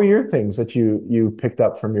Bosnia. were your things that you picked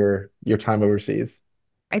up from your time overseas?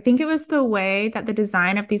 I think it was the way that the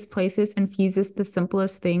design of these places infuses the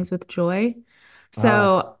simplest things with joy. Uh,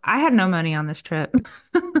 So I had no money on this trip.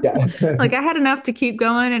 yeah. Like I had enough to keep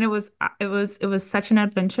going and it was such an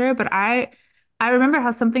adventure, but I remember how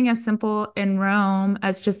something as simple in Rome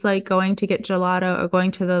as just like going to get gelato or going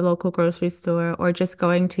to the local grocery store or just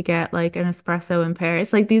going to get like an espresso in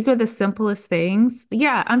Paris. Like these were the simplest things.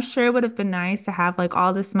 Yeah, I'm sure it would have been nice to have like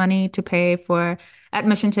all this money to pay for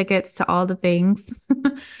admission tickets to all the things,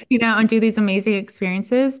 and do these amazing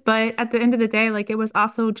experiences. But at the end of the day, like it was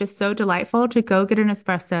also just so delightful to go get an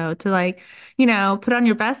espresso, to like, put on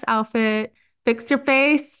your best outfit, fix your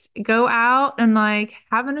face, go out and like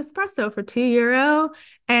have an espresso for €2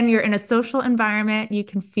 and you're in a social environment. You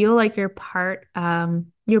can feel like you're part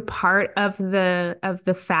of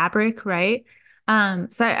the fabric, right?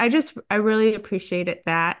 So I really appreciated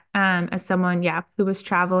that. As someone, yeah, who was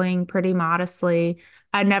traveling pretty modestly,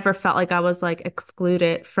 I never felt like I was like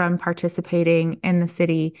excluded from participating in the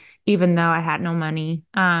city, even though I had no money.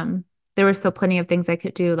 There were still plenty of things I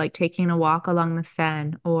could do, like taking a walk along the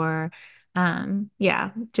Seine or,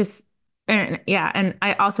 yeah, and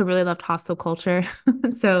I also really loved hostel culture.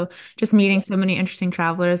 So just meeting so many interesting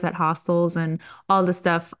travelers at hostels and all the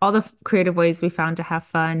stuff, all the creative ways we found to have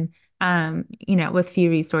fun, with few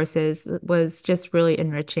resources was just really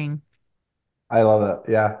enriching. I love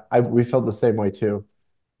it. Yeah. We felt the same way too.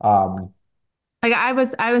 Um, Like I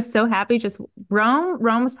was so happy. Just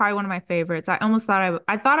Rome was probably one of my favorites. I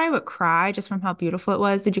thought I would cry just from how beautiful it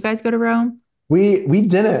was. Did you guys go to Rome? we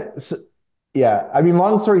didn't. Yeah. I mean,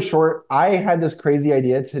 long story short, I had this crazy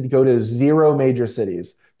idea to go to zero major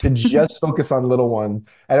cities to just focus on little one.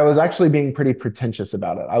 And I was actually being pretty pretentious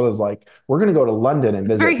about it. I was like, we're going to go to London and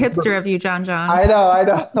It's visit. very hipster of you, John John. I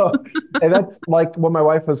know. And that's like what my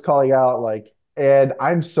wife was calling out, like, and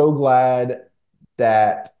I'm so glad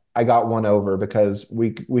that I got one over because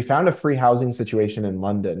we found a free housing situation in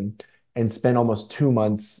London and spent almost 2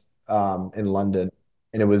 months in London,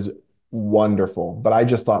 and it was wonderful. But I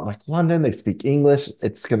just thought like London, they speak English,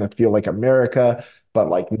 it's gonna feel like America, but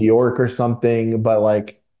like New York or something. But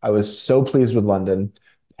like I was so pleased with London.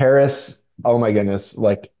 Paris, oh my goodness,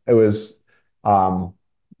 like it was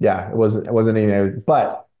yeah, it wasn't even,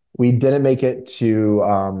 but we didn't make it to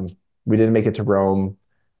Rome.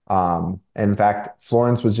 And in fact,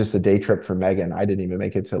 Florence was just a day trip for Megan. I didn't even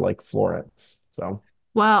make it to like Florence. So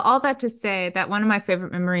Well, all that to say that one of my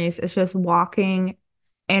favorite memories is just walking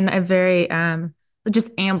in a very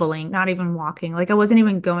just ambling, not even walking. Like I wasn't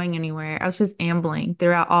even going anywhere. I was just ambling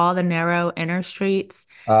throughout all the narrow inner streets.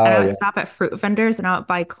 And Oh I would yeah. stop at fruit vendors and I would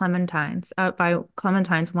buy clementines. I would buy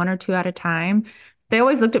clementines one or two at a time. They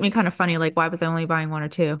always looked at me kind of funny, like why was I only buying one or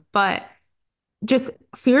two? But just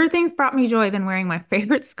fewer things brought me joy than wearing my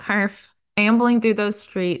favorite scarf, ambling through those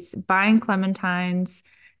streets, buying clementines,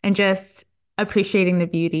 and just appreciating the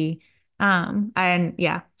beauty. And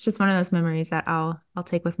yeah, it's just one of those memories that I'll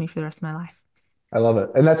take with me for the rest of my life. I love it.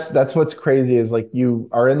 And that's what's crazy is like you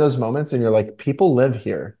are in those moments and you're like, people live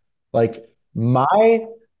here. Like my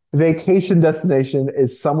vacation destination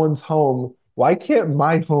is someone's home. Why can't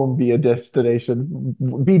my home be a destination,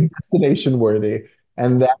 be destination worthy?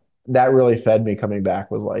 And that really fed me coming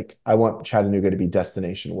back was like, I want Chattanooga to be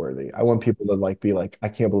destination worthy. I want people to like be like, I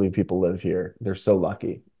can't believe people live here. They're so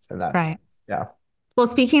lucky. And that's Right. yeah. Well,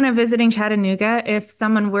 speaking of visiting Chattanooga, if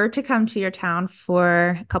someone were to come to your town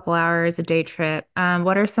for a couple hours, a day trip,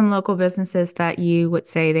 what are some local businesses that you would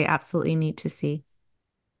say they absolutely need to see?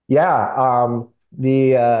 Yeah,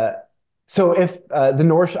 the so if the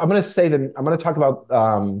North, I'm going to say that I'm going to talk about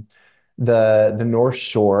the North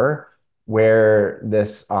Shore where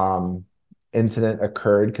this incident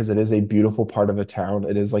occurred because it is a beautiful part of the town.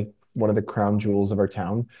 It is like one of the crown jewels of our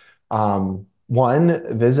town.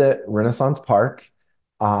 One, visit Renaissance Park.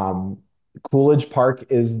 Um, Coolidge Park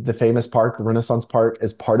is the famous park. The Renaissance Park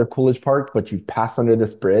is part of Coolidge Park, but you pass under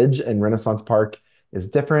this bridge, and Renaissance Park is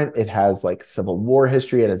different. It has like Civil War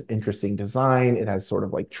history. It has interesting design. It has sort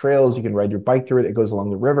of like trails. You can ride your bike through it. It goes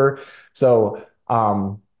along the river. So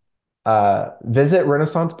visit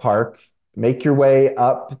Renaissance Park, make your way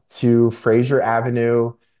up to Fraser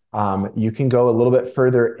Avenue. You can go a little bit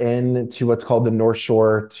further in to what's called the North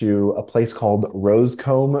Shore to a place called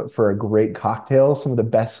Rosecomb for a great cocktail. Some of the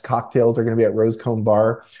best cocktails are going to be at Rosecomb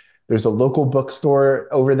Bar. There's a local bookstore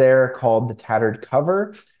over there called The Tattered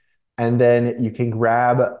Cover. And then you can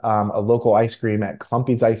grab a local ice cream at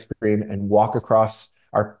Clumpy's Ice Cream and walk across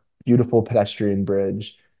our beautiful pedestrian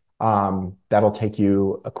bridge. That'll take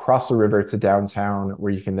you across the river to downtown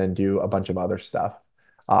where you can then do a bunch of other stuff.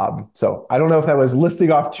 So I don't know if that was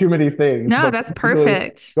listing off too many things, No, but that's basically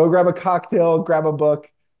perfect. go grab a cocktail, grab a book,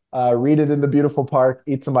 read it in the beautiful park,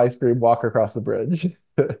 eat some ice cream, walk across the bridge.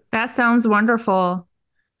 That sounds wonderful.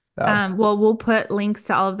 Yeah. Well, we'll put links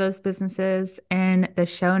to all of those businesses in the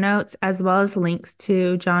show notes, as well as links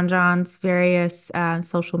to John's various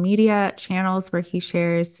social media channels where he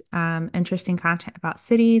shares interesting content about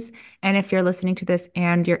cities. And if you're listening to this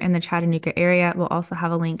and you're in the Chattanooga area, we'll also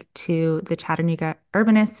have a link to the Chattanooga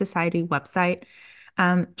Urbanist Society website.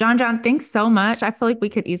 John, thanks so much. I feel like we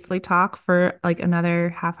could easily talk for like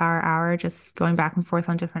another hour, just going back and forth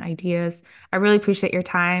on different ideas. I really appreciate your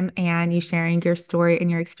time and you sharing your story and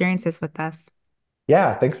your experiences with us.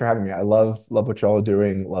 Yeah, thanks for having me. I love what y'all are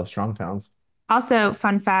doing. Love Strong Towns. Also,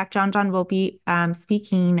 fun fact, John will be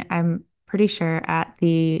speaking, I'm pretty sure, at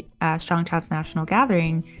the Strong Towns National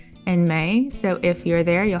Gathering in May. So if you're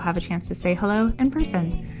there, you'll have a chance to say hello in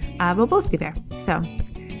person. We'll both be there. So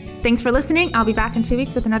thanks for listening. I'll be back in 2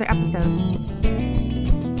 weeks with another episode.